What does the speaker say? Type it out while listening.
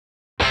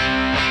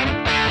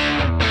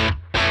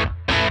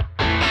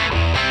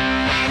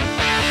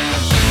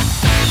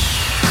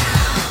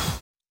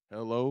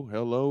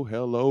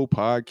Hello,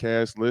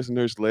 podcast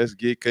listeners. Let's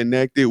get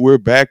connected. We're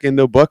back in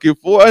the bucket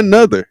for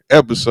another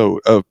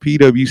episode of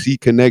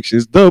PWC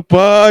Connections, the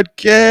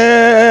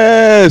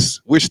podcast.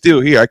 We're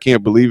still here. I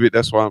can't believe it.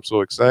 That's why I'm so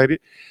excited.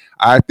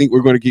 I think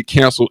we're going to get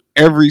canceled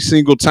every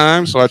single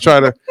time. So I try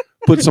to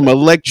put some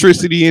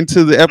electricity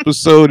into the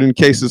episode in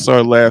case it's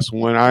our last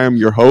one. I am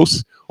your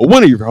host, or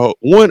one of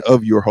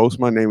your hosts.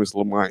 My name is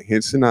Lamont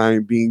Henson. I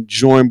am being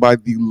joined by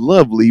the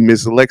lovely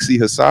Miss Lexi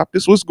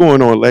Hassapis. What's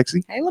going on,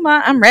 Lexi? Hey,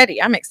 Lamont, I'm ready.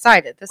 I'm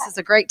excited. This is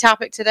a great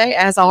topic today,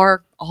 as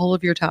are all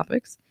of your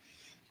topics.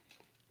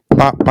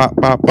 Pop, pop,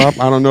 pop, pop.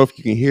 I don't know if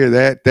you can hear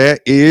that. That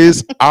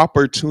is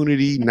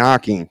opportunity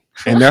knocking.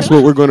 And that's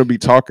what we're going to be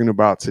talking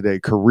about today,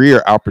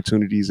 career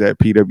opportunities at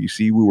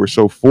PWC. We were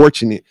so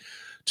fortunate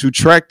to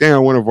track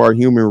down one of our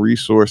human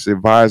resource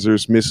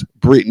advisors, Miss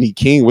Brittany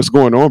King. What's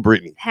going on,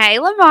 Brittany? Hey,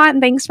 Lamont.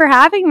 Thanks for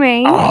having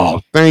me. Oh,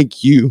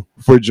 thank you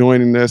for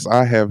joining us.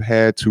 I have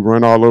had to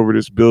run all over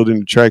this building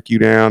to track you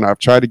down. I've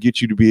tried to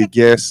get you to be a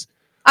guest.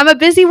 I'm a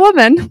busy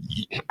woman.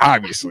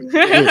 Obviously.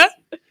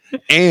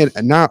 And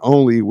not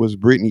only was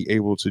Brittany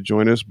able to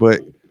join us,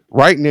 but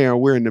right now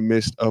we're in the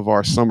midst of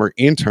our summer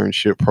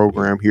internship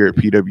program here at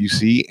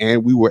PWC,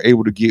 and we were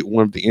able to get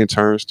one of the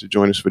interns to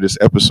join us for this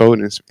episode.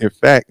 And in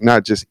fact,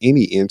 not just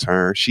any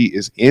intern, she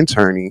is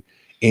interning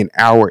in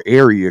our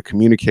area,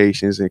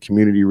 communications and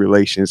community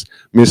relations,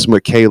 Miss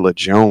Makayla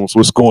Jones.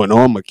 What's going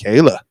on,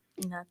 Makayla?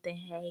 Nothing.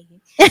 Hey.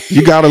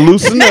 You got to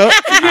loosen up.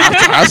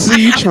 I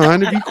see you trying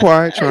to be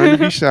quiet, trying to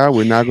be shy.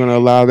 We're not going to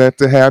allow that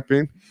to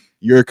happen.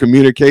 You're a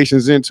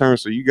communications intern,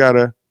 so you got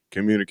to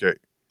communicate.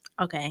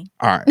 Okay.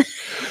 All right.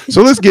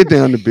 So let's get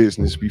down to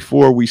business.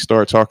 Before we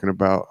start talking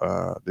about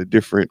the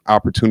different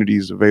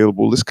opportunities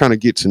available, let's kind of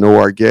get to know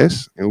our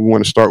guests. And we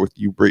want to start with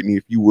you, Brittany.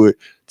 If you would,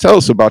 tell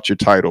us about your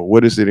title.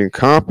 What does it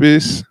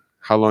encompass?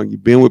 How long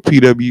you've been with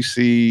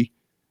PWC?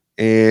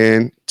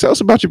 And tell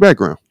us about your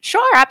background.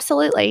 Sure,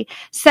 absolutely.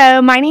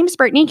 So my name is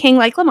Brittany King,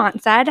 like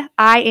Lamont said.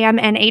 I am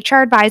an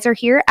HR advisor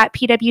here at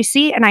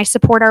PWC, and I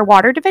support our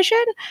water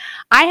division.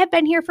 I have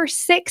been here for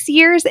 6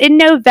 years in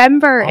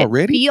November.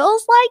 Already? It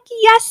feels like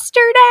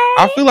yesterday.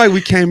 I feel like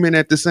we came in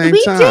at the same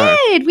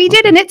time. We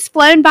did, and it's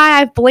flown by.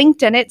 I've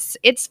blinked, and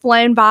it's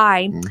flown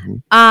by. Mm-hmm.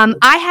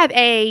 I have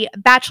a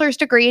bachelor's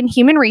degree in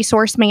human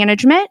resource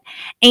management,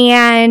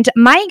 and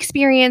my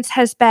experience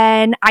has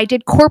been I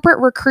did corporate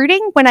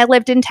recruiting when I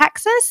lived in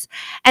Texas,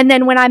 and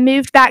then when I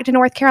moved back to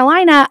North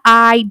Carolina,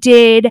 I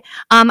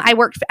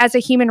worked as a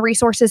human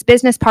resources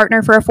business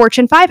partner for a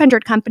Fortune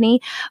 500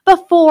 company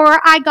before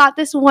I got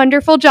this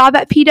wonderful job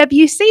at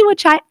PWC,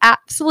 which I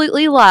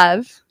absolutely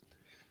love.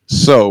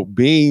 So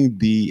being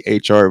the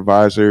HR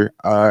advisor,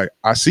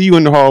 I see you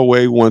in the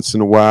hallway once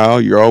in a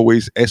while. You're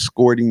always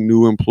escorting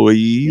new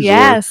employees.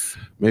 Yes.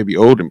 Or maybe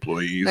old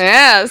employees.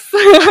 Yes.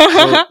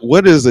 So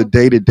what does a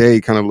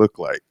day-to-day kind of look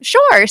like?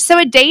 Sure. So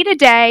a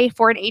day-to-day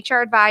for an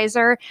HR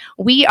advisor,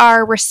 we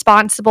are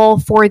responsible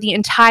for the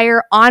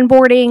entire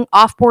onboarding,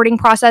 offboarding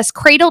process,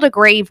 cradle to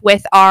grave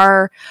with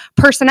our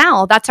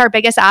personnel. That's our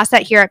biggest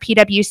asset here at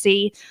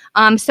PWC.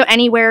 So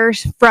anywhere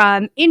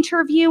from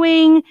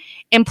interviewing,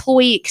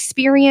 employee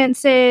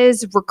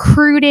experiences,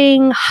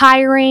 recruiting,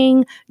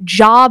 hiring,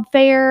 job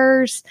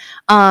fairs,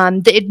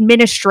 the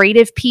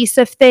administrative piece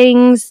of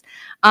things.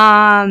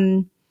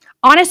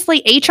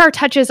 Honestly, HR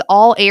touches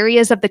all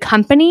areas of the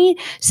company,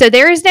 so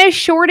there is no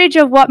shortage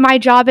of what my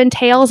job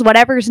entails.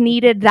 Whatever's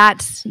needed,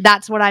 that's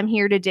what I'm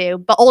here to do.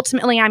 But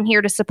ultimately, I'm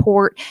here to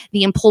support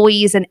the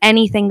employees and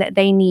anything that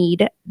they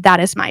need.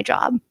 That is my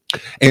job.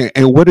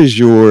 And what does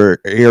your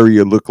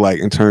area look like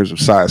in terms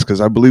of size?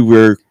 Because I believe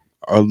we're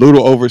a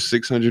little over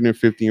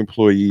 650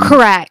 employees.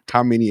 Correct.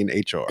 How many in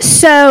HR?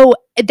 So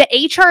the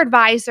HR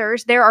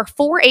advisors, there are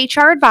 4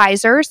 HR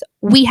advisors.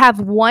 We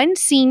have 1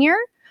 senior.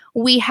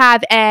 We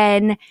have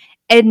an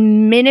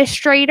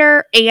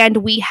administrator, and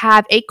we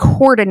have a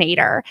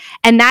coordinator.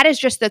 And that is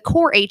just the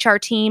core HR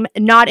team,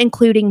 not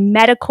including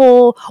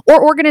medical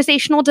or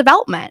organizational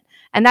development.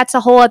 And that's a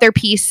whole other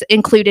piece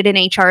included in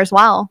HR as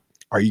well.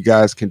 Are you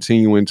guys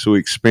continuing to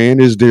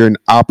expand? Is there an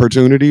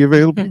opportunity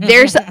available?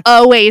 There's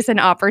always an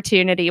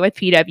opportunity with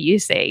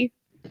PWC.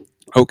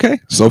 Okay.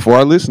 So for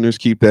our listeners,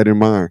 keep that in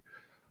mind.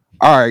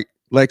 All right,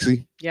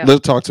 Lexi, let's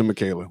talk to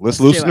Makayla.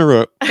 Let's loosen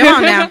her up. Come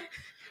on now.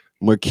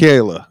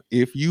 Makayla,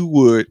 if you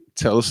would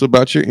tell us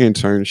about your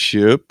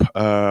internship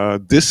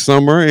this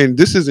summer, and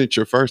this isn't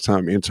your first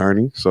time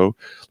interning, so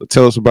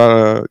tell us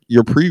about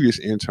your previous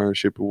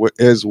internship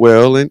as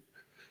well, and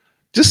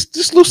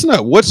just loosen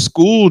up. What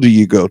school do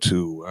you go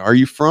to? Are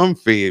you from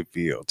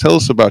Fayetteville? Tell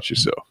us about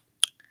yourself.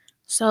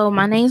 So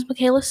my name is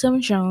Makayla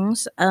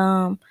Sims-Jones.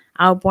 I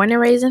was born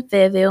and raised in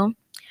Fayetteville.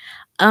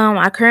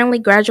 I currently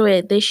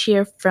graduated this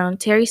year from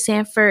Terry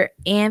Sanford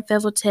and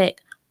Fayetteville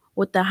Tech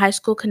with the High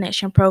School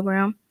Connection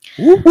program.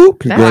 Whoop,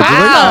 whoop. Congratulations.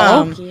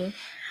 Wow. Thank you.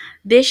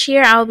 This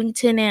year, I'll be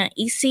attending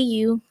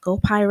ECU. Go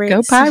Pirates.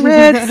 Go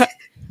Pirates.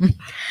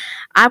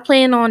 I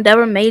plan on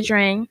double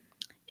majoring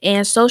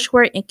in social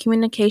work and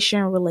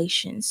communication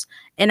relations,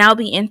 and I'll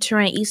be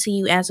entering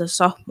ECU as a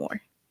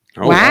sophomore.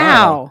 Oh,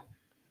 Wow.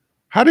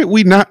 How did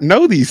we not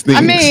know these things?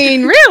 I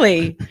mean,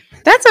 really?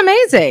 That's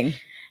amazing.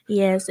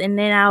 Yes, and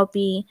then I'll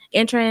be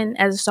entering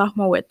as a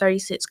sophomore with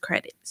 36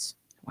 credits.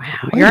 Wow.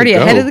 Way You're already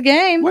to ahead go. of the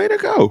game. Way to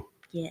go.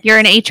 Yes. You're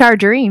an HR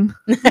dream.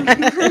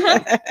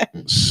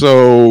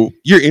 So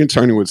you're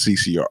interning with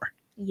CCR.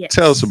 Yes.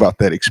 Tell us about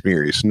that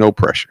experience. No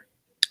pressure.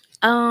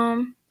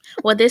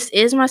 Well, this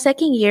is my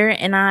second year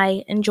and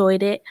I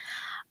enjoyed it.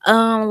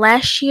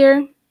 Last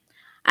year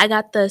I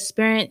got the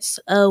experience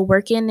of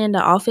working in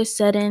the office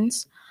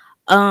settings,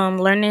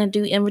 learning to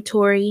do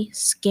inventory,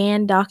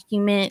 scan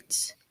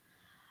documents,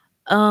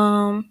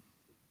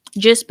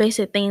 just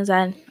basic things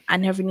I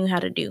never knew how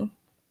to do.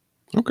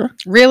 Okay.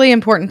 Really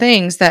important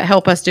things that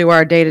help us do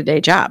our day-to-day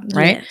job,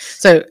 right? Yes.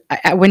 So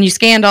when you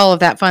scanned all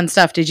of that fun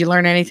stuff, did you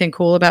learn anything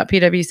cool about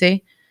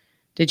PWC?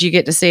 Did you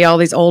get to see all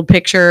these old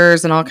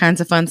pictures and all kinds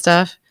of fun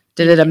stuff?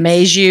 Did it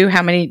amaze you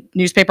how many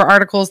newspaper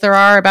articles there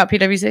are about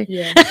PWC?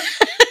 Yes.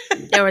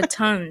 There were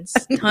tons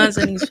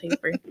of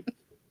newspaper.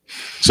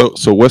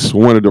 So what's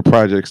one of the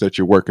projects that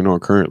you're working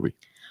on currently?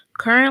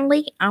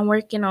 Currently, I'm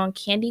working on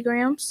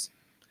candygrams.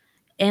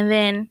 And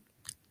then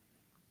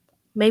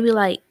maybe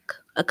like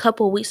a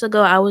couple of weeks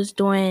ago, I was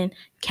doing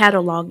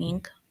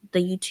cataloging the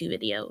YouTube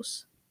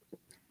videos.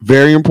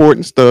 Very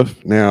important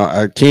stuff.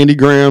 Now,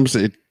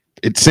 Candygrams,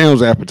 it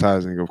sounds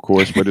appetizing, of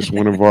course, but it's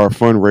one of our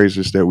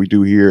fundraisers that we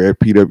do here at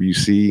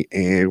PWC.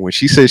 And when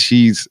she says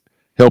she's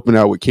helping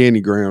out with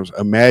Candygrams,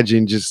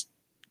 imagine just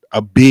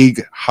a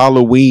big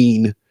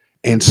Halloween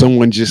and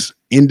someone just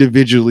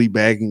individually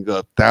bagging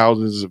up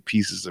thousands of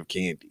pieces of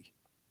candy.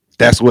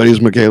 That's what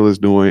Makayla's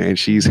doing, and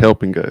she's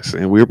helping us,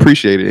 and we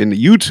appreciate it. In the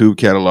YouTube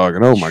catalog,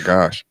 and oh my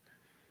gosh,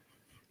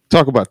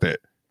 talk about that.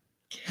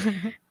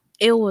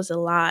 It was a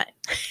lot.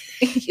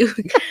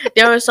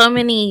 There were so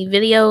many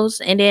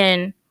videos and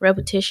then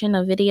repetition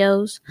of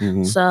videos.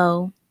 Mhm.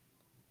 So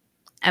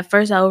at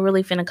first I was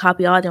really finna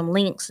copy all them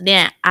links.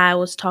 Then I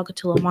was talking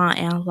to Lamont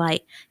and I was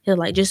like, he was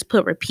like, just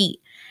put repeat.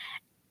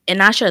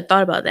 And I should have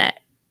thought about that.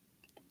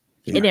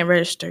 Yeah. It didn't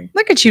register.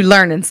 Look at you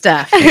learning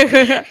stuff.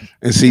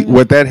 And see,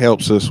 what that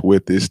helps us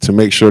with is to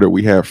make sure that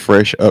we have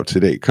fresh,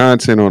 up-to-date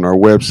content on our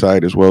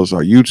website as well as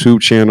our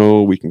YouTube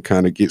channel. We can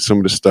kind of get some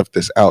of the stuff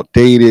that's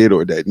outdated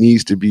or that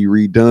needs to be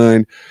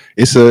redone.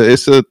 It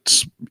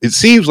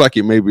seems like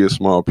it may be a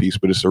small piece,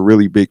 but it's a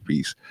really big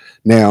piece.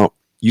 Now,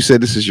 you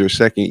said this is your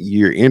second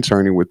year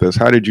interning with us.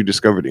 How did you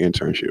discover the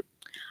internship?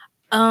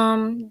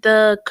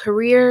 The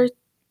career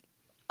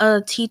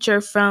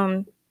teacher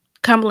from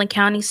Cumberland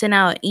County sent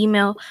out an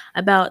email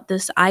about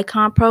this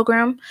icon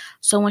program.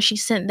 So when she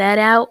sent that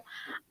out,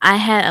 I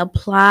had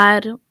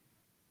applied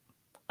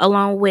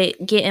along with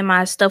getting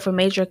my stuff for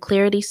major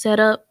clarity set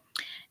up.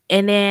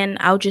 And then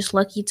I was just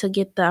lucky to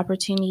get the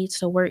opportunity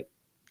to work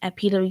at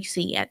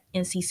PWC at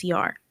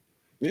NCCR.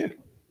 Yeah.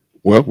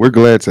 Well, we're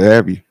glad to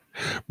have you.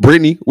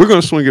 Brittany, we're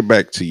going to swing it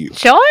back to you.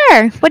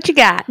 Sure. What you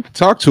got?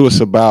 Talk to us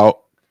about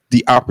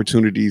the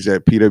opportunities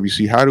at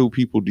PWC. How do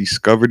people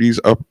discover these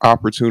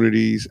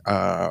opportunities,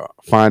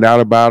 find out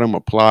about them,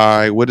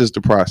 apply? What is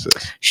the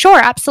process? Sure,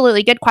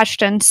 absolutely. Good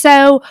question.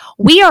 So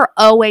we are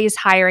always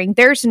hiring.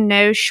 There's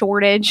no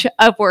shortage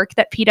of work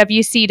that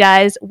PWC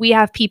does. We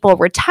have people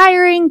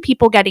retiring,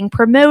 people getting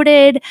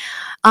promoted.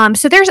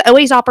 So there's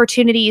always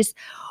opportunities.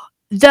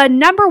 The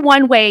number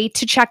one way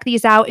to check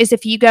these out is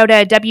if you go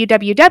to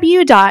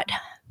www.pwc.com,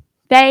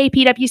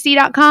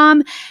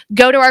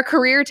 go to our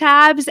career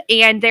tabs,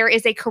 and there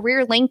is a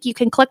career link you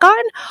can click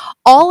on.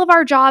 All of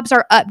our jobs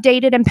are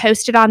updated and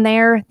posted on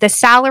there. The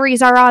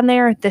salaries are on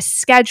there, the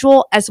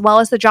schedule, as well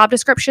as the job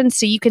description,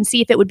 so you can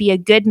see if it would be a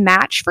good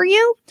match for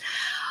you.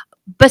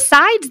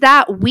 Besides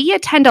that, we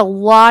attend a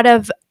lot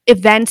of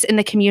events in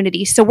the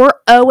community. So we're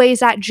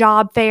always at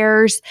job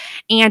fairs,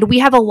 and we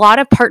have a lot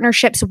of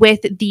partnerships with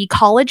the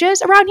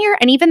colleges around here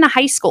and even the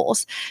high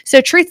schools.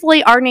 So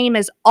truthfully, our name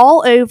is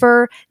all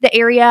over the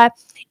area.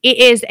 It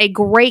is a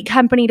great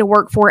company to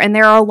work for, and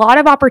there are a lot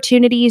of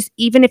opportunities,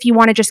 even if you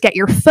want to just get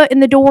your foot in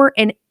the door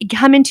and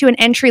come into an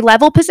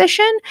entry-level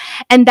position,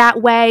 and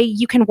that way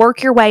you can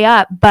work your way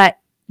up. But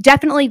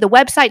definitely the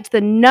website's the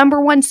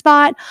number one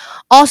spot.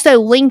 Also,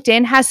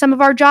 LinkedIn has some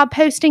of our job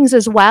postings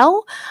as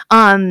well,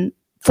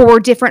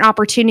 for different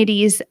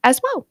opportunities as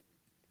well.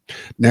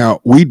 Now,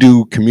 we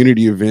do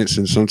community events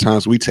and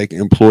sometimes we take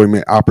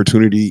employment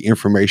opportunity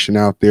information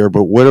out there.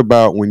 But what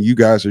about when you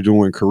guys are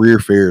doing career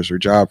fairs or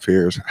job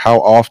fairs? How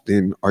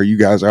often are you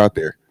guys out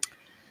there?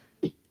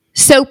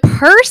 So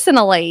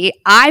personally,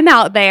 I'm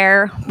out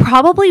there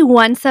probably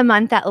once a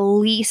month at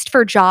least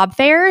for job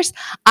fairs.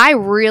 I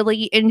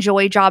really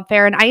enjoy job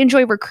fair, and I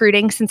enjoy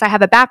recruiting since I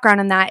have a background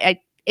in that.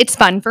 It's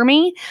fun for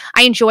me.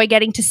 I enjoy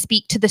getting to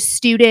speak to the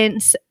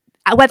students,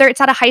 whether it's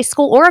at a high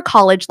school or a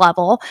college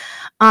level.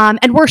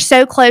 And we're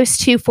so close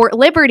to Fort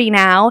Liberty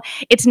now.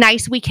 It's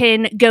nice we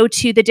can go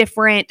to the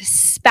different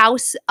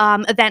spouse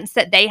events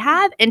that they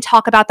have and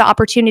talk about the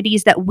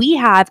opportunities that we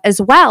have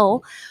as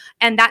well.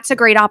 And that's a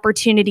great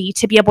opportunity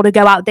to be able to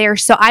go out there.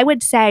 So I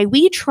would say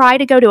we try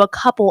to go to a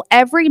couple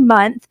every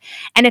month.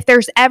 And if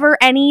there's ever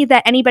any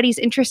that anybody's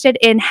interested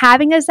in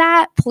having us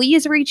at,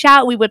 please reach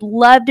out. We would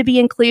love to be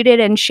included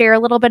and share a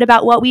little bit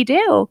about what we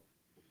do.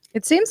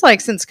 It seems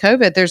like since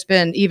COVID, there's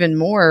been even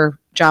more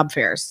job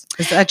fairs.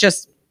 Is that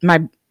just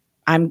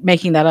I'm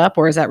making that up,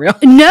 or is that real?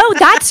 No,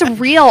 that's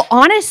real.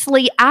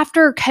 Honestly,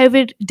 after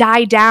COVID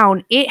died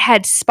down, it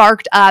had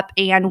sparked up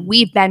and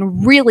we've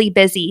been really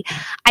busy.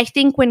 I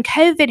think when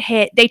COVID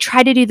hit, they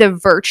tried to do the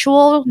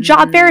virtual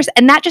job fairs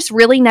and that just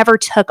really never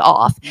took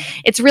off.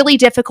 It's really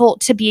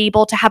difficult to be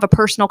able to have a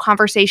personal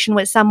conversation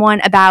with someone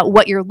about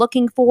what you're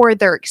looking for,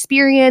 their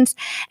experience,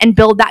 and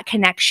build that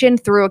connection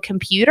through a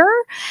computer.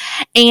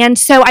 And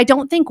so I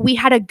don't think we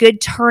had a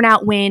good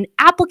turnout when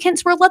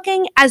applicants were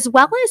looking, as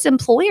well as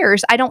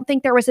employers. I don't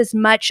think there was as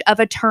much of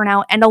a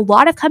turnout, and a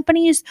lot of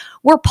companies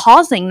were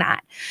pausing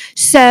that.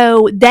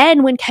 So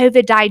then when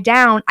COVID died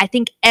down, I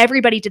think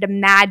everybody did a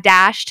mad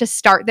dash to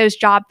start those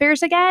job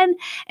fairs again.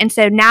 And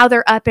so now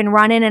they're up and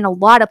running and a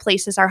lot of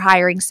places are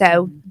hiring.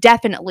 So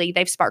definitely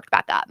they've sparked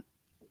back up.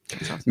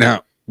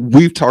 Now,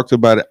 we've talked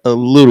about it a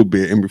little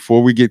bit. And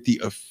before we get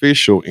the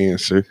official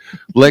answer,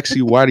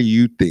 Lexi, why do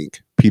you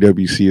think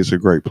PWC is a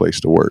great place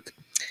to work?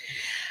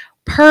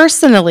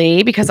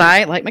 Personally, because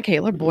I, like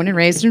Makayla, born and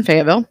raised in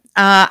Fayetteville,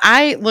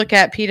 I look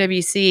at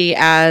PWC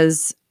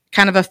as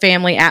kind of a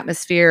family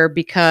atmosphere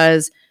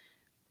because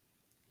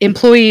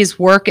employees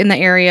work in the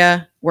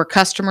area. We're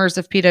customers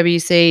of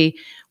PWC.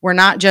 We're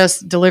not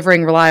just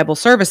delivering reliable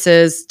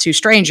services to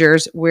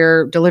strangers.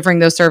 We're delivering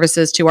those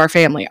services to our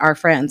family, our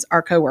friends,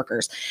 our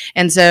coworkers.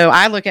 And so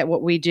I look at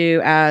what we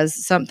do as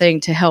something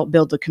to help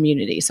build the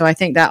community. So I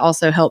think that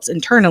also helps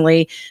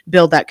internally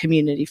build that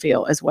community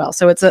feel as well.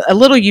 So it's a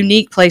little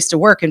unique place to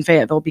work in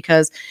Fayetteville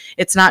because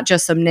it's not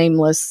just some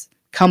nameless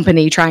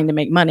company trying to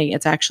make money.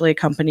 It's actually a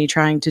company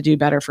trying to do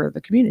better for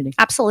the community.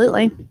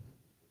 Absolutely.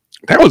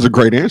 That was a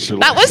great answer.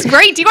 That was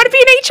great. Do you want to be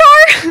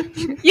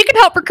in HR? You can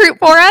help recruit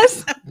for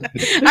us.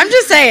 I'm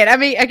just saying, I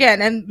mean,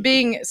 again, and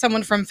being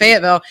someone from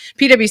Fayetteville,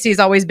 PWC has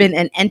always been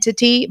an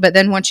entity. But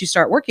then once you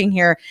start working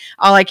here,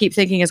 all I keep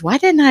thinking is, why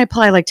didn't I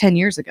apply like 10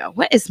 years ago?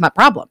 What is my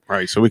problem?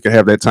 Right. So we could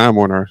have that time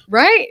on our.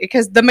 Right.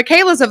 Because the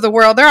Makaylas of the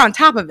world, they're on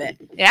top of it.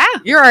 Yeah.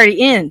 You're already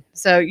in.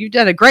 So you've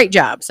done a great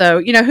job.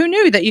 So, who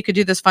knew that you could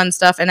do this fun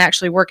stuff and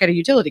actually work at a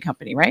utility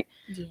company, right?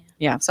 Yeah.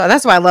 Yeah. So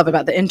that's what I love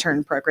about the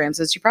intern programs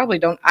is you probably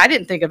don't, I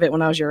didn't think of it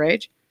when I was your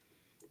age.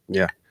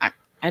 Yeah. I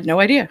had no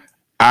idea.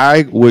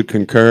 I would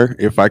concur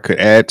if I could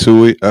add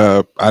to it.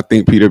 I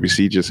think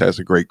PWC just has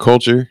a great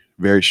culture,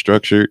 very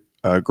structured,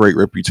 great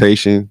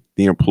reputation.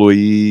 The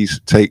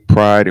employees take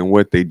pride in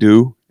what they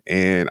do.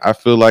 And I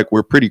feel like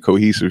we're pretty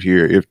cohesive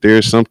here. If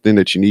there's something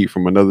that you need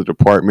from another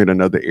department,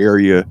 another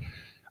area,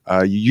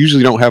 you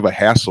usually don't have a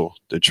hassle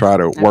to try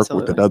to work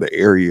with another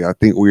area. I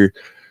think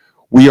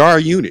we are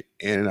a unit,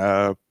 and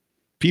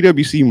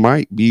PWC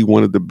might be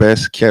one of the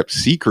best kept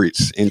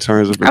secrets in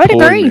terms of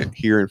employment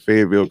here in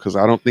Fayetteville, because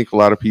I don't think a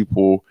lot of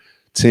people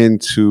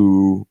tend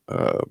to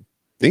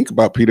think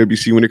about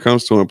PWC when it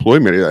comes to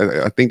employment.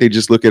 I think they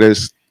just look at it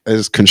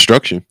as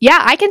construction. Yeah,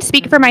 I can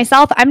speak for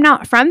myself. I'm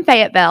not from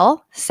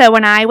Fayetteville. So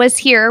when I was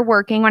here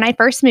working, when I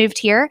first moved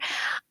here,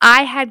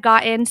 I had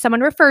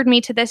someone referred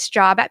me to this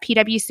job at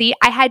PWC.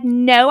 I had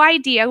no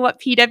idea what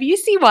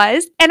PWC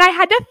was, and I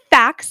had to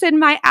fax in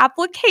my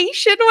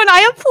application when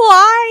I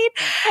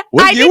applied.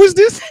 What year was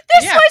this?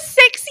 This was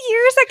 6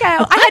 years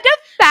ago. I had to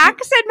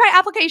fax in my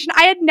application.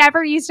 I had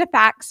never used a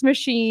fax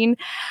machine.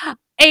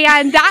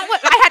 And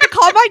I had to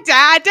call my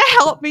dad to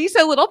help me.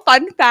 So little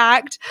fun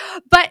fact,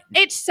 but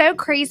it's so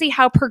crazy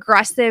how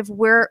progressive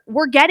we're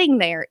getting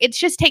there. It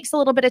just takes a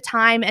little bit of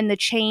time and the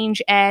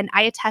change. And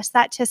I attest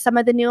that to some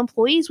of the new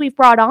employees we've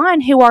brought on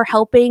who are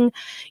helping,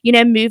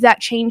 move that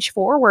change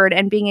forward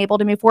and being able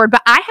to move forward.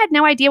 But I had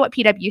no idea what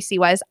PWC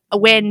was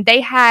when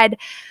they had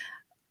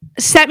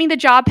sent me the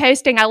job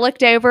posting. I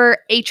looked over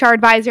HR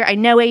advisor. I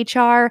know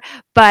HR,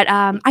 but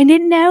I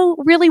didn't know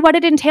really what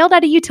it entailed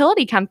at a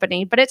utility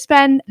company, but it's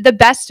been the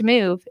best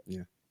move.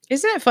 Yeah.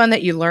 Isn't it fun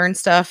that you learn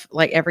stuff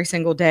like every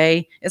single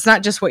day? It's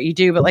not just what you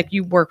do, but like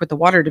you work with the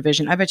water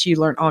division. I bet you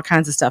learn all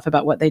kinds of stuff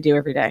about what they do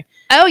every day.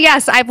 Oh,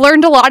 yes. I've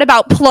learned a lot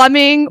about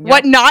plumbing,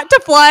 what not to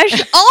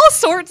flush, all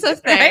sorts of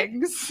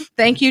things. Right?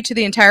 Thank you to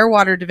the entire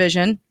water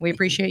division. We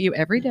appreciate you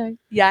every day.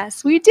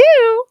 Yes, we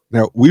do.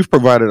 Now, we've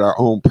provided our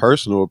own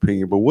personal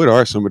opinion, but what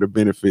are some of the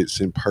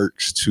benefits and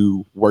perks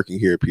to working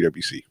here at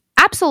PWC?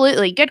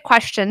 Absolutely. Good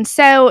question.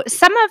 So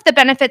some of the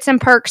benefits and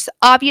perks,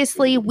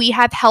 obviously, we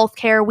have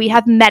healthcare, we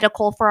have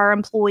medical for our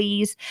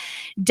employees,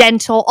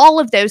 dental, all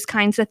of those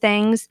kinds of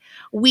things.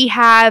 We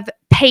have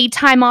paid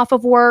time off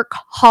of work,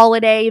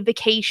 holiday,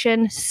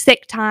 vacation,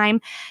 sick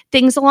time,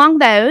 things along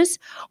those.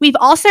 We've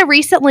also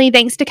recently,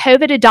 thanks to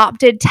COVID,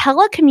 adopted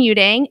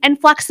telecommuting and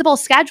flexible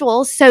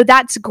schedules. So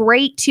that's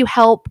great to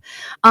help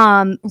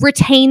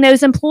retain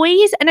those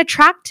employees and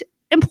attract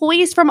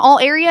employees from all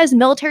areas,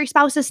 military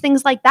spouses,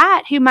 things like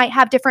that, who might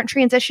have different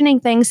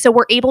transitioning things. So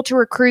we're able to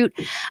recruit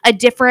a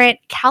different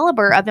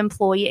caliber of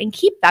employee and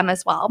keep them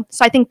as well.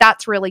 So I think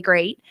that's really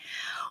great.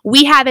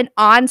 We have an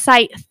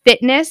on-site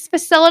fitness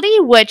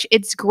facility, which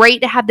it's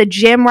great to have the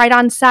gym right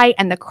on site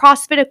and the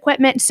CrossFit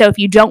equipment. So if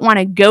you don't want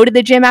to go to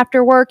the gym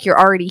after work, you're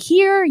already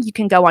here. You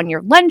can go on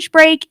your lunch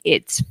break.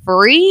 It's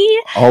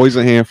free. Always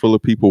a handful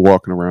of people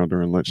walking around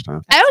during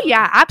lunchtime. Oh,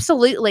 yeah,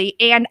 absolutely.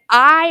 And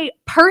I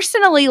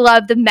personally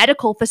love the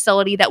medical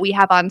facility that we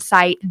have on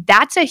site.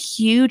 That's a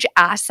huge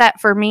asset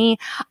for me.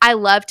 I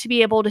love to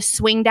be able to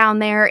swing down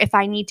there if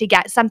I need to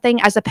get something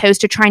as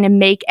opposed to trying to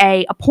make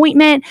an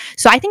appointment.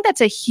 So I think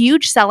that's a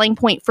huge selling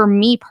point for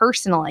me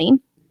personally.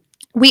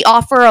 We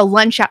offer a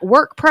lunch at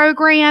work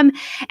program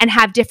and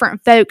have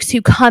different folks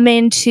who come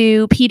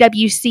into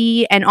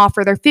PWC and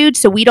offer their food.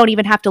 So we don't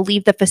even have to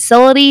leave the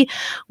facility,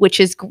 which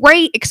is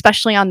great,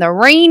 especially on the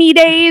rainy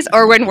days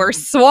or when we're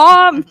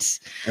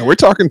swamped. And we're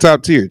talking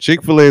top tier.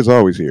 Chick-fil-A is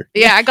always here.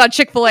 Yeah, I got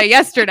Chick-fil-A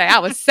yesterday. I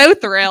was so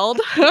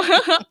thrilled.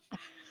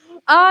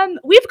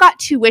 We've got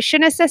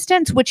tuition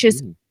assistance, which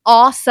is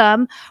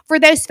awesome for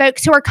those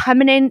folks who are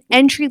coming in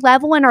entry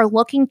level and are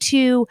looking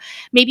to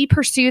maybe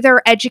pursue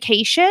their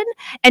education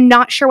and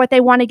not sure what they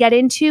want to get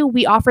into.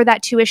 We offer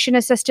that tuition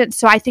assistance.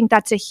 So I think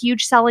that's a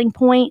huge selling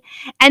point.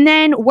 And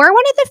then we're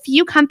one of the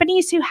few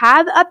companies who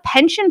have a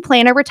pension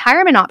plan, a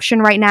retirement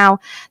option right now.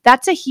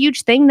 That's a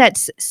huge thing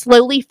that's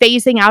slowly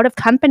phasing out of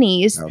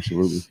companies.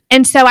 Absolutely.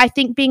 And so I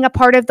think being a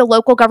part of the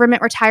local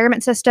government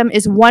retirement system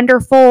is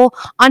wonderful,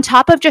 on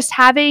top of just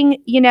having,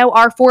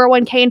 our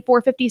 401k and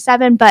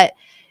 457, but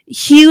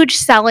huge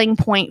selling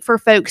point for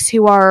folks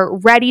who are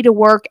ready to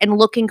work and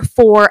looking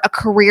for a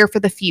career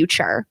for the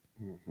future.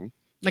 Mm-hmm.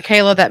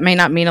 Makayla, that may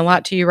not mean a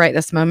lot to you right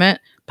this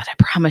moment, but I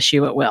promise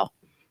you it will.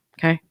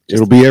 Okay.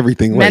 It'll be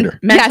everything later.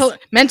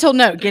 Mental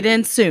note, get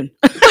in soon.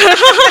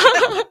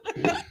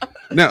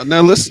 Now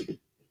let's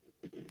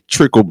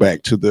trickle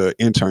back to the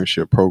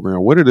internship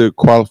program. What are the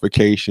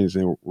qualifications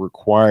and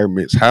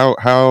requirements?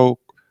 How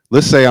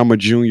let's say I'm a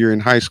junior in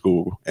high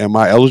school. Am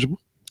I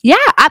eligible? Yeah,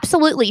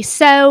 absolutely.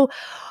 So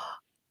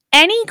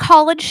any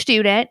college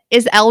student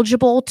is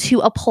eligible to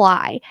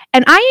apply.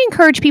 And I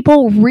encourage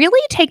people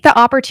really take the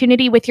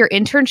opportunity with your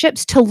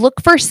internships to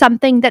look for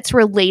something that's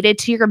related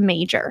to your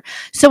major.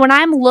 So when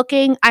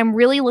I'm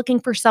really looking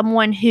for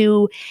someone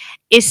who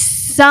is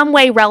some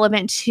way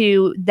relevant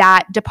to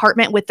that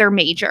department with their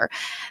major.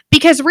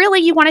 Because really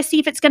you want to see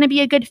if it's going to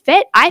be a good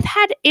fit. I've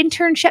had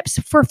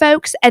internships for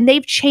folks and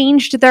they've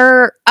changed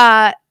their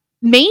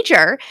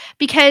major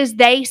because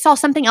they saw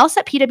something else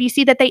at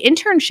PWC that they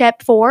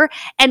internship for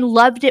and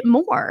loved it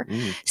more.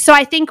 So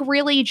I think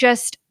really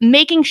just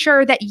making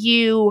sure that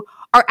you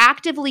are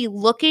actively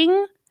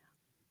looking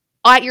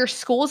at your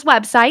school's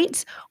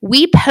websites.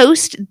 We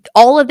post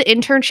all of the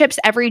internships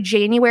every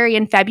January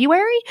and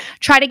February.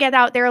 Try to get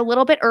out there a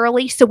little bit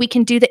early so we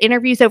can do the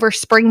interviews over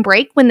spring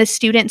break when the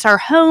students are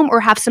home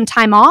or have some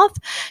time off.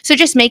 So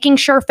just making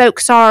sure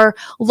folks are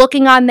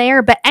looking on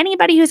there. But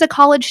anybody who's a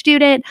college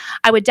student,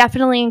 I would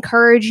definitely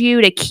encourage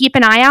you to keep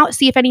an eye out,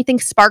 see if anything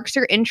sparks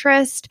your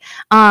interest.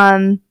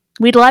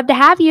 We'd love to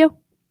have you.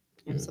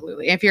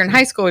 Absolutely. If you're in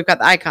high school, we've got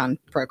the Icon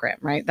program,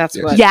 right? That's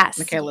what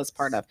Makayla's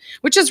part of,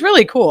 which is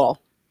really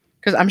cool.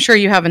 Because I'm sure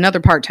you have another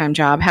part-time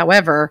job.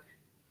 However,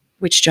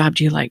 which job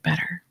do you like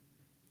better?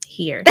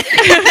 Here.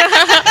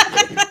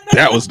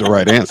 That was the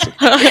right answer.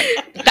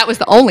 That was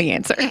the only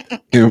answer.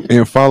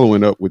 And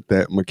following up with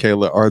that,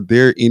 Makayla, are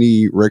there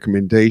any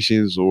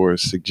recommendations or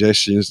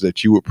suggestions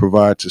that you would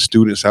provide to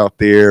students out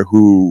there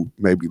who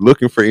may be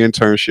looking for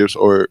internships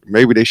or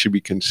maybe they should be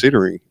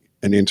considering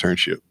an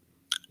internship?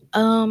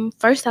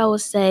 First I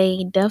would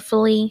say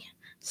definitely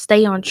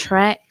stay on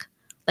track,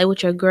 like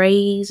with your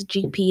grades,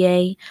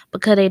 GPA,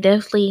 because they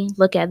definitely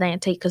look at that and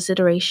take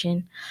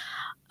consideration.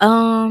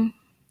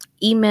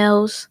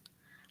 Emails,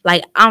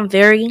 like I'm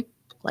very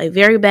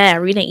bad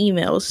at reading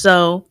emails.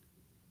 So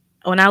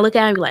when I look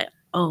at it, I'm like,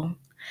 oh.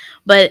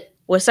 But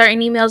with certain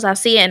emails, I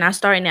see it and I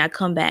start and I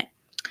come back.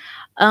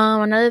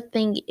 Another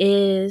thing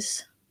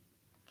is,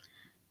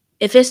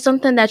 if it's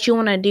something that you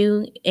want to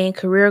do in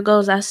career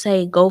goals, I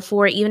say go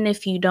for it. Even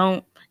if you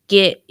don't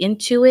get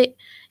into it,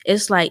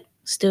 it's like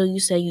still you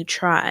say you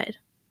tried.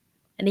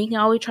 And then you can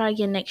always try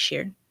again next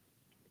year.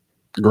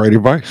 Great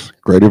advice.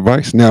 Great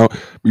advice. Now,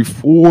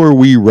 before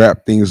we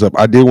wrap things up,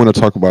 I did want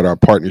to talk about our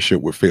partnership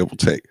with Fayetteville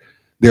Tech.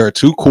 There are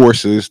two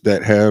courses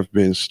that have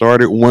been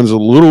started. One's a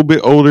little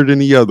bit older than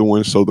the other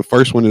one. So the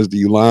first one is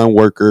the line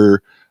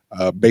worker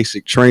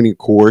basic training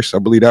course. I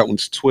believe that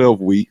one's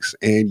 12 weeks.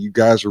 And you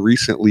guys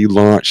recently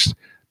launched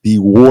the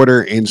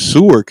water and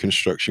sewer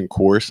construction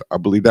course. I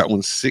believe that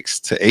one's 6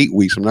 to 8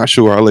 weeks. I'm not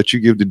sure. I'll let you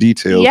give the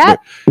details. Yep.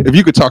 But if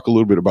you could talk a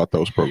little bit about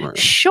those programs.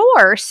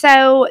 Sure.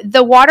 So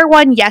the water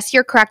one, yes,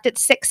 you're correct.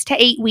 It's 6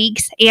 to 8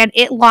 weeks and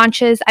it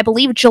launches, I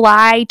believe,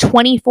 July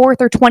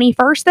 24th or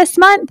 21st this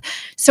month.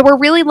 So we're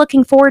really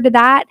looking forward to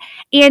that.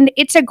 And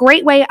it's a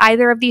great way,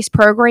 either of these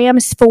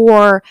programs,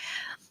 for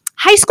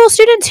high school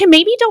students who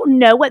maybe don't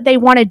know what they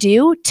want to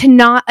do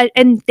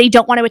and they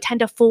don't want to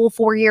attend a full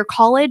 4-year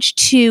college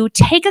to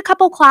take a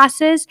couple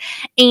classes.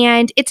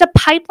 And it's a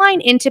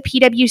pipeline into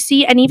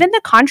PWC and even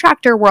the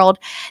contractor world.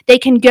 They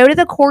can go to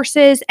the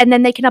courses and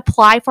then they can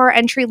apply for our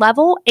entry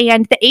level,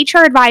 and the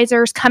HR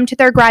advisors come to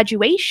their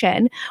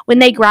graduation when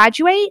they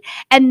graduate,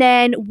 and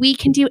then we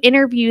can do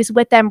interviews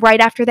with them right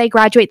after they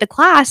graduate the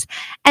class,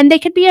 and they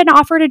could be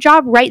offered a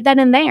job right then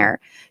and there.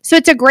 So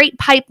it's a great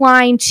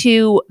pipeline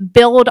to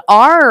build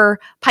our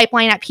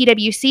pipeline at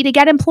PWC to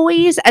get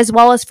employees, as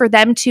well as for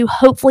them to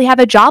hopefully have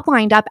a job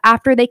lined up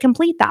after they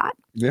complete that.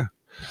 Yeah.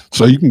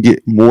 So you can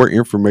get more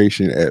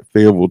information at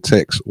Fayetteville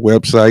Tech's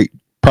website.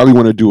 Probably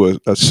want to do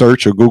a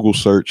search, a Google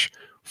search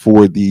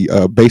for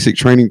the basic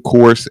training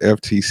course,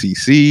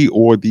 FTCC,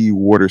 or the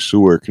water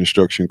sewer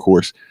construction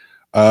course.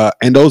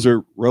 And those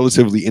are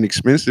relatively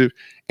inexpensive.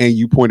 And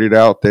you pointed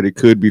out that it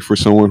could be for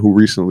someone who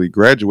recently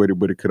graduated,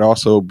 but it could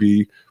also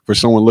be for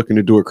someone looking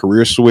to do a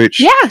career switch.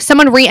 Yeah,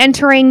 someone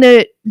re-entering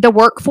the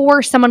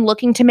workforce, someone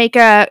looking to make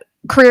a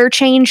career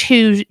change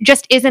who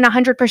just isn't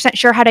 100%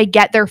 sure how to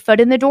get their foot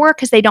in the door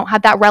because they don't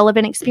have that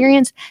relevant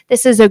experience.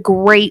 This is a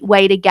great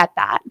way to get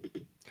that.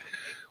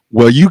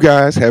 Well, you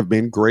guys have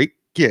been great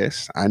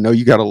guests. I know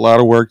you got a lot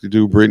of work to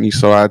do, Brittany,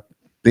 so I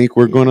think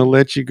we're going to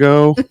let you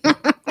go.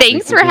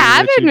 Thanks for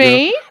having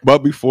me.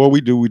 But before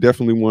we do, we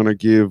definitely want to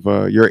give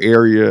your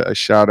area a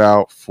shout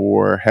out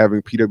for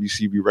having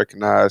PWC be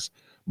recognized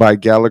by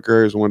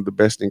Gallagher as one of the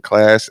best in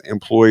class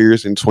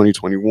employers in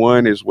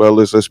 2021, as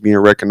well as us being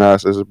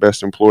recognized as the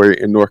best employer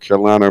in North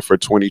Carolina for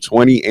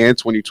 2020 and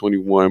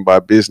 2021 by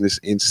Business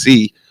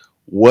NC.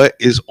 What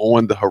is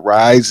on the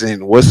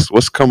horizon?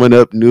 What's coming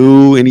up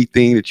new?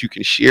 Anything that you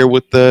can share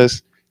with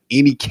us?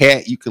 Any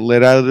cat you can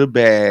let out of the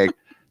bag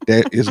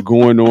that is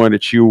going on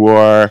that you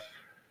are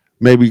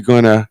maybe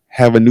going to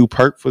have a new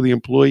perk for the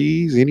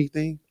employees?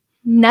 Anything?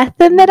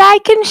 Nothing that I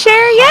can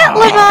share yet,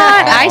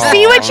 Lamont. I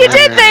see what you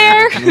did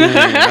there.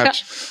 Man,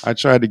 I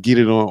tried to get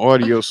it on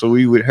audio so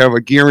we would have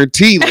a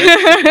guarantee.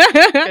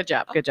 Good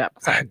job.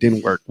 Sorry. It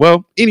didn't work.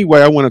 Well,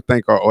 anyway, I want to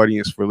thank our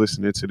audience for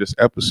listening to this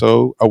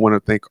episode. I want to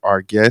thank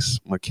our guests,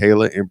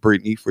 Makayla and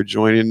Brittany, for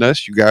joining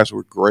us. You guys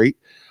were great.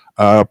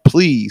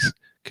 Please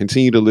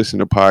continue to listen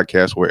to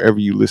podcasts wherever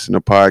you listen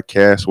to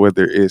podcasts,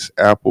 whether it's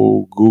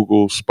Apple,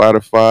 Google,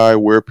 Spotify,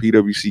 where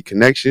PWC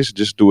Connections.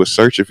 Just do a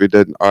search if it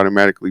doesn't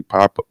automatically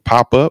pop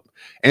up,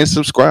 and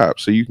subscribe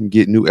so you can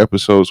get new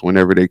episodes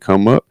whenever they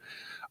come up.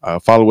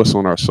 Follow us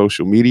on our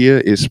social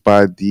media. It's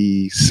by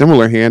the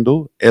similar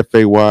handle,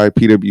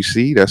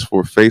 FAYPWC. That's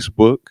for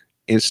Facebook,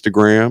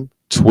 Instagram,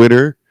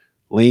 Twitter,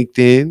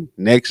 LinkedIn,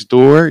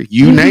 Nextdoor,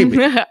 you name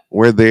it.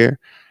 We're there.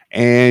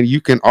 And you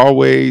can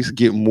always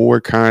get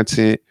more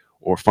content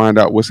or find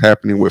out what's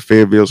happening with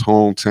Fayetteville's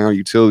hometown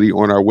utility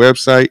on our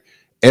website,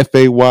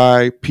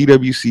 faypwc.com.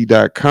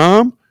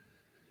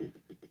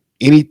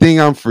 Anything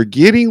I'm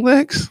forgetting,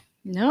 Lex?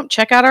 No,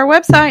 check out our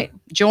website.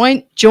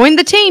 Join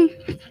the team.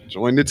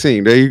 Join the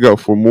team. There you go.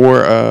 For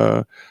more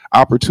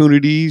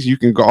opportunities, you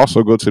can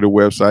also go to the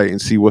website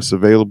and see what's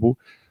available.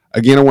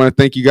 Again, I want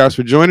to thank you guys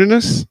for joining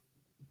us.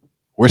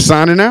 We're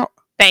signing out.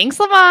 Thanks,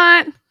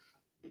 Lamont.